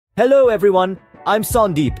Hello everyone, I'm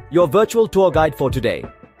Sandeep, your virtual tour guide for today.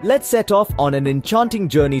 Let's set off on an enchanting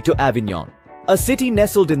journey to Avignon, a city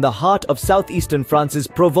nestled in the heart of southeastern France's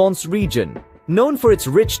Provence region. Known for its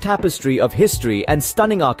rich tapestry of history and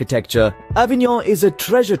stunning architecture, Avignon is a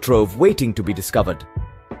treasure trove waiting to be discovered.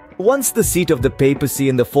 Once the seat of the papacy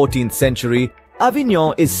in the 14th century,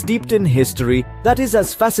 Avignon is steeped in history that is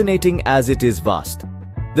as fascinating as it is vast.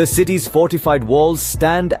 The city's fortified walls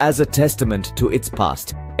stand as a testament to its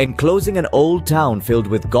past, enclosing an old town filled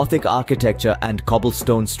with Gothic architecture and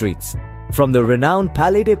cobblestone streets. From the renowned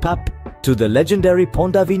Palais des Papes to the legendary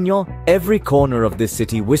Pont d'Avignon, every corner of this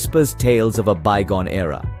city whispers tales of a bygone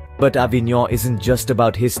era. But Avignon isn't just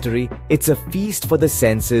about history, it's a feast for the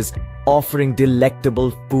senses, offering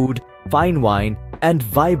delectable food, fine wine, and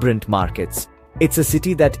vibrant markets. It's a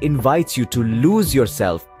city that invites you to lose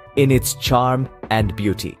yourself in its charm and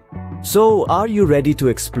beauty. So, are you ready to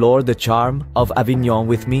explore the charm of Avignon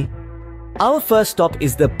with me? Our first stop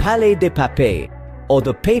is the Palais des Papes, or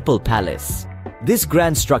the Papal Palace. This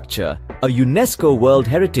grand structure, a UNESCO World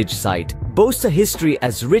Heritage Site, boasts a history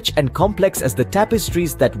as rich and complex as the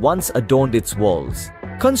tapestries that once adorned its walls.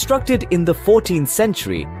 Constructed in the 14th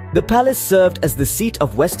century, the palace served as the seat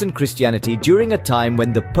of Western Christianity during a time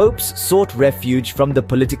when the popes sought refuge from the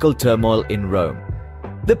political turmoil in Rome.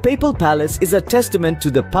 The Papal Palace is a testament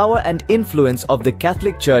to the power and influence of the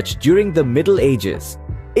Catholic Church during the Middle Ages.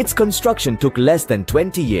 Its construction took less than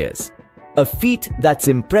 20 years, a feat that's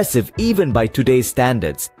impressive even by today's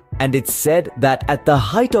standards, and it's said that at the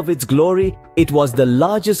height of its glory, it was the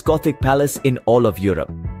largest Gothic palace in all of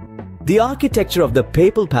Europe. The architecture of the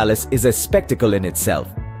Papal Palace is a spectacle in itself.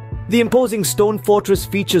 The imposing stone fortress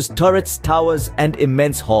features turrets, towers, and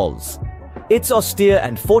immense halls. Its austere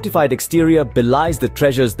and fortified exterior belies the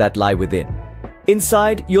treasures that lie within.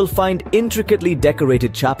 Inside, you'll find intricately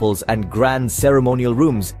decorated chapels and grand ceremonial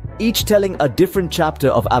rooms, each telling a different chapter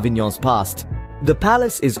of Avignon's past. The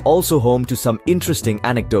palace is also home to some interesting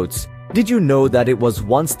anecdotes. Did you know that it was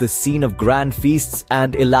once the scene of grand feasts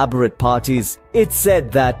and elaborate parties? It's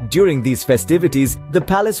said that during these festivities, the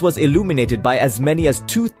palace was illuminated by as many as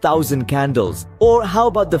 2,000 candles. Or how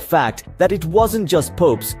about the fact that it wasn't just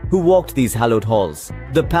popes who walked these hallowed halls?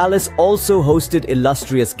 The palace also hosted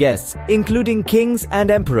illustrious guests, including kings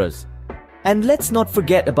and emperors. And let's not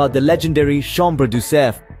forget about the legendary Chambre du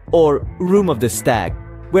Cerf, or Room of the Stag,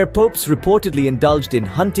 where popes reportedly indulged in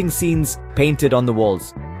hunting scenes painted on the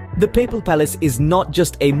walls. The Papal Palace is not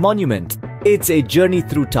just a monument, it's a journey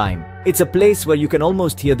through time. It's a place where you can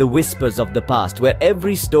almost hear the whispers of the past, where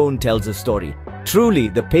every stone tells a story. Truly,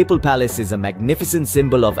 the Papal Palace is a magnificent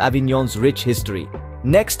symbol of Avignon's rich history.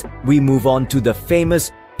 Next, we move on to the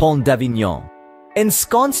famous Pont d'Avignon.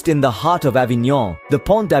 Ensconced in the heart of Avignon, the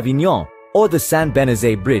Pont d'Avignon, or the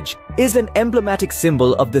Saint-Benazet Bridge, is an emblematic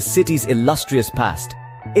symbol of the city's illustrious past.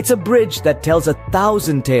 It's a bridge that tells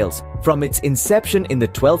 1,000 tales, from its inception in the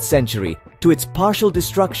 12th century to its partial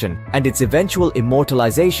destruction and its eventual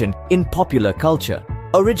immortalization in popular culture.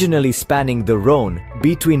 Originally spanning the Rhône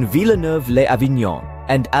between Villeneuve-les-Avignon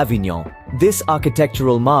and Avignon, this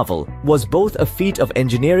architectural marvel was both a feat of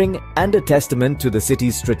engineering and a testament to the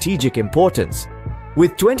city's strategic importance.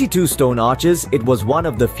 With 22 stone arches, it was one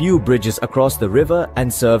of the few bridges across the river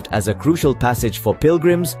and served as a crucial passage for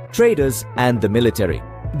pilgrims, traders, and the military.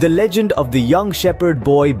 The legend of the young shepherd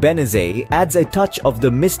boy Benazet adds a touch of the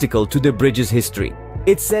mystical to the bridge's history.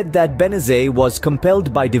 It's said that Benazet was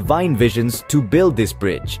compelled by divine visions to build this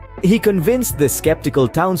bridge. He convinced the skeptical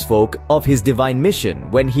townsfolk of his divine mission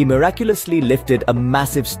when he miraculously lifted a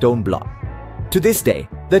massive stone block. To this day,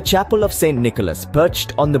 the Chapel of St. Nicholas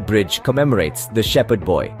perched on the bridge commemorates the shepherd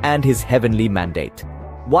boy and his heavenly mandate.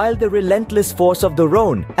 While the relentless force of the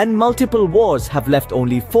Rhône and multiple wars have left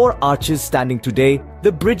only 4 arches standing today,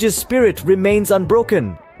 the bridge's spirit remains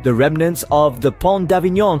unbroken. The remnants of the Pont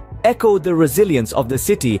d'Avignon echo the resilience of the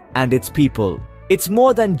city and its people. It's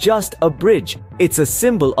more than just a bridge, it's a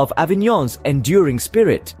symbol of Avignon's enduring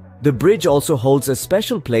spirit. The bridge also holds a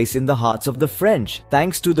special place in the hearts of the French,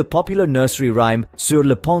 thanks to the popular nursery rhyme Sur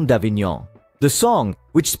le Pont d'Avignon. The song,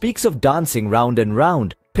 which speaks of dancing round and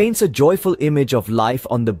round, paints a joyful image of life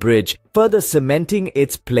on the bridge, further cementing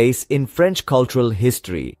its place in French cultural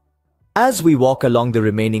history. As we walk along the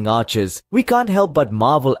remaining arches, we can't help but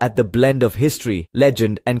marvel at the blend of history,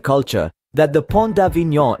 legend, and culture that the Pont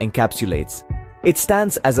d'Avignon encapsulates. It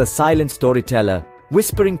stands as a silent storyteller,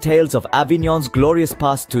 whispering tales of Avignon's glorious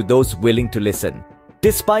past to those willing to listen.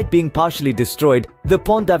 Despite being partially destroyed, the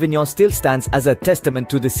Pont d'Avignon still stands as a testament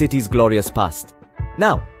to the city's glorious past.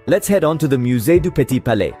 Now, let's head on to the Musée du Petit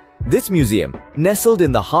Palais. This museum, nestled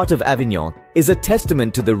in the heart of Avignon, is a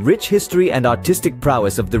testament to the rich history and artistic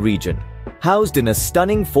prowess of the region. Housed in a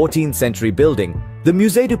stunning 14th century building, the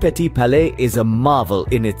Musée du Petit Palais is a marvel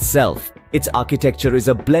in itself. Its architecture is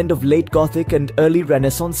a blend of late Gothic and early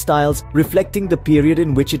Renaissance styles, reflecting the period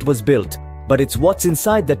in which it was built. But it's what's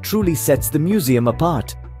inside that truly sets the museum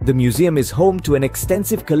apart. The museum is home to an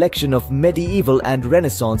extensive collection of medieval and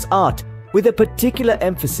Renaissance art, with a particular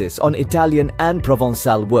emphasis on Italian and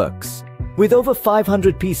Provençal works. With over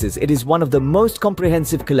 500 pieces, it is one of the most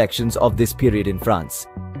comprehensive collections of this period in France.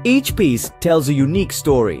 Each piece tells a unique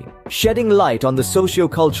story, shedding light on the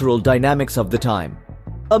socio-cultural dynamics of the time.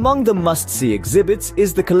 Among the must-see exhibits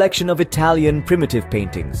is the collection of Italian primitive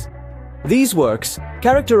paintings. These works,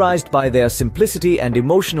 characterized by their simplicity and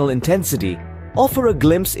emotional intensity, offer a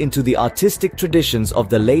glimpse into the artistic traditions of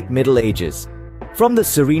the late Middle Ages. From the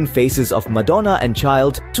serene faces of Madonna and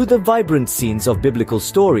Child to the vibrant scenes of biblical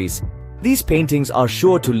stories, these paintings are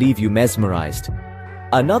sure to leave you mesmerized.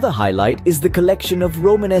 Another highlight is the collection of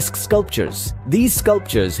Romanesque sculptures. These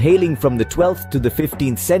sculptures, hailing from the 12th to the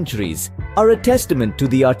 15th centuries, are a testament to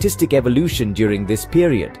the artistic evolution during this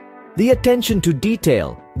period. The attention to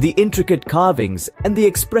detail, the intricate carvings, and the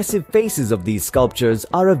expressive faces of these sculptures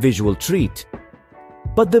are a visual treat.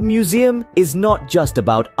 But the museum is not just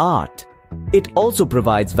about art. It also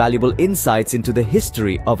provides valuable insights into the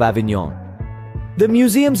history of Avignon. The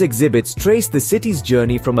museum's exhibits trace the city's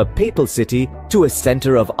journey from a papal city to a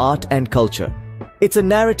center of art and culture. It's a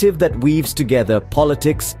narrative that weaves together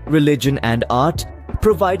politics, religion, and art,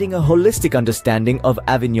 providing a holistic understanding of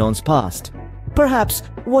Avignon's past. Perhaps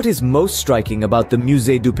what is most striking about the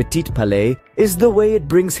Musée du Petit Palais is the way it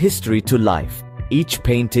brings history to life. Each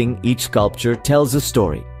painting, each sculpture tells a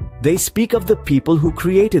story. They speak of the people who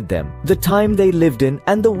created them, the time they lived in,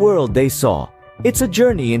 and the world they saw. It's a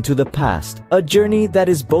journey into the past, a journey that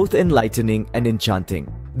is both enlightening and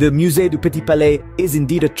enchanting. The Musée du Petit Palais is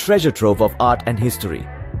indeed a treasure trove of art and history.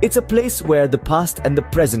 It's a place where the past and the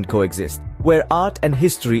present coexist, where art and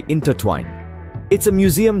history intertwine. It's a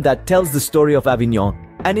museum that tells the story of Avignon,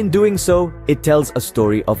 and in doing so, it tells a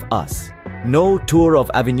story of us. No tour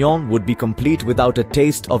of Avignon would be complete without a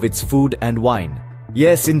taste of its food and wine.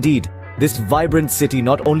 Yes, indeed. This vibrant city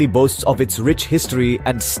not only boasts of its rich history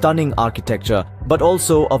and stunning architecture, but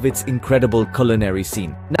also of its incredible culinary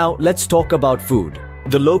scene. Now, let's talk about food.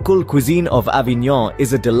 The local cuisine of Avignon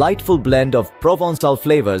is a delightful blend of Provençal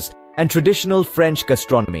flavors and traditional French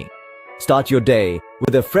gastronomy. Start your day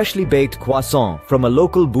with a freshly baked croissant from a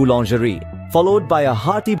local boulangerie, followed by a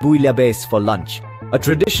hearty bouillabaisse for lunch, a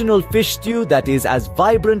traditional fish stew that is as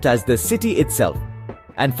vibrant as the city itself.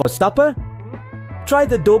 And for supper, try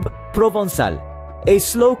the daube provençal, a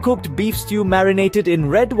slow-cooked beef stew marinated in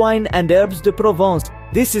red wine and herbes de Provence.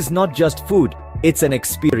 This is not just food, it's an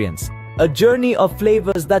experience, a journey of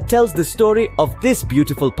flavors that tells the story of this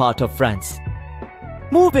beautiful part of France.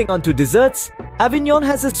 Moving on to desserts, Avignon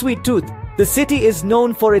has a sweet tooth. The city is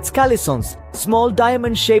known for its calissons, small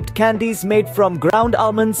diamond-shaped candies made from ground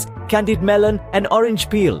almonds, candied melon, and orange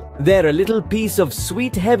peel. They're a little piece of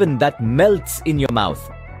sweet heaven that melts in your mouth.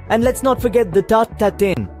 And let's not forget the tarte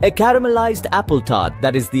tatin, a caramelized apple tart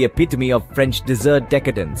that is the epitome of French dessert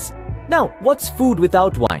decadence. Now, what's food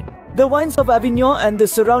without wine? The wines of Avignon and the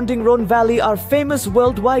surrounding Rhone Valley are famous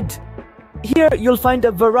worldwide. Here, you'll find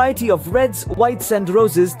a variety of reds, whites, and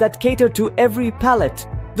roses that cater to every palate.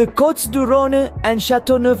 The Côtes du Rhône and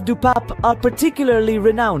Châteauneuf-du-Pape are particularly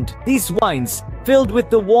renowned. These wines, filled with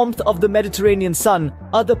the warmth of the Mediterranean sun,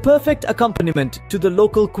 are the perfect accompaniment to the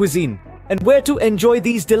local cuisine. And where to enjoy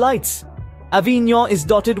these delights? Avignon is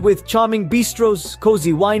dotted with charming bistros,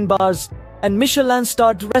 cozy wine bars, and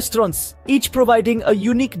Michelin-starred restaurants, each providing a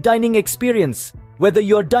unique dining experience. Whether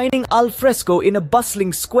you're dining al fresco in a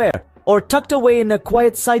bustling square or tucked away in a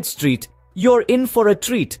quiet side street, you're in for a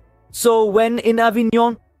treat. So when in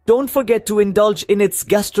Avignon, don't forget to indulge in its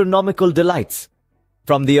gastronomical delights.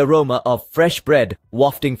 From the aroma of fresh bread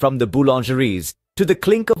wafting from the boulangeries, to the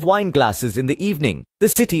clink of wine glasses in the evening, the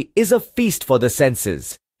city is a feast for the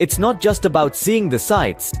senses. It's not just about seeing the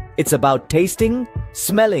sights, it's about tasting,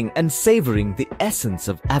 smelling, and savoring the essence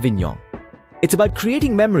of Avignon. It's about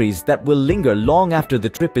creating memories that will linger long after the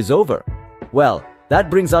trip is over. Well,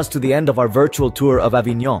 that brings us to the end of our virtual tour of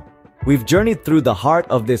Avignon. We've journeyed through the heart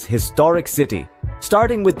of this historic city,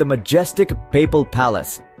 starting with the majestic Papal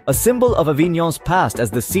Palace, a symbol of Avignon's past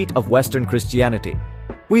as the seat of Western Christianity.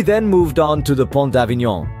 We then moved on to the Pont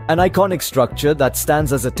d'Avignon, an iconic structure that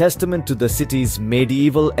stands as a testament to the city's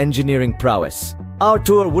medieval engineering prowess. Our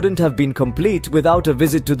tour wouldn't have been complete without a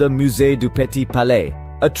visit to the Musée du Petit Palais,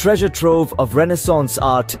 a treasure trove of Renaissance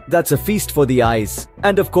art that's a feast for the eyes.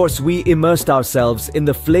 And of course, we immersed ourselves in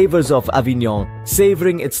the flavors of Avignon,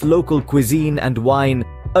 savoring its local cuisine and wine,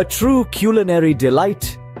 a true culinary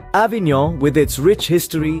delight. Avignon, with its rich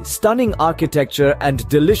history, stunning architecture, and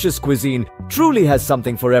delicious cuisine, truly has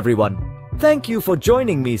something for everyone. Thank you for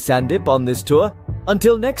joining me, Sandip, on this tour.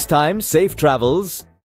 Until next time, safe travels.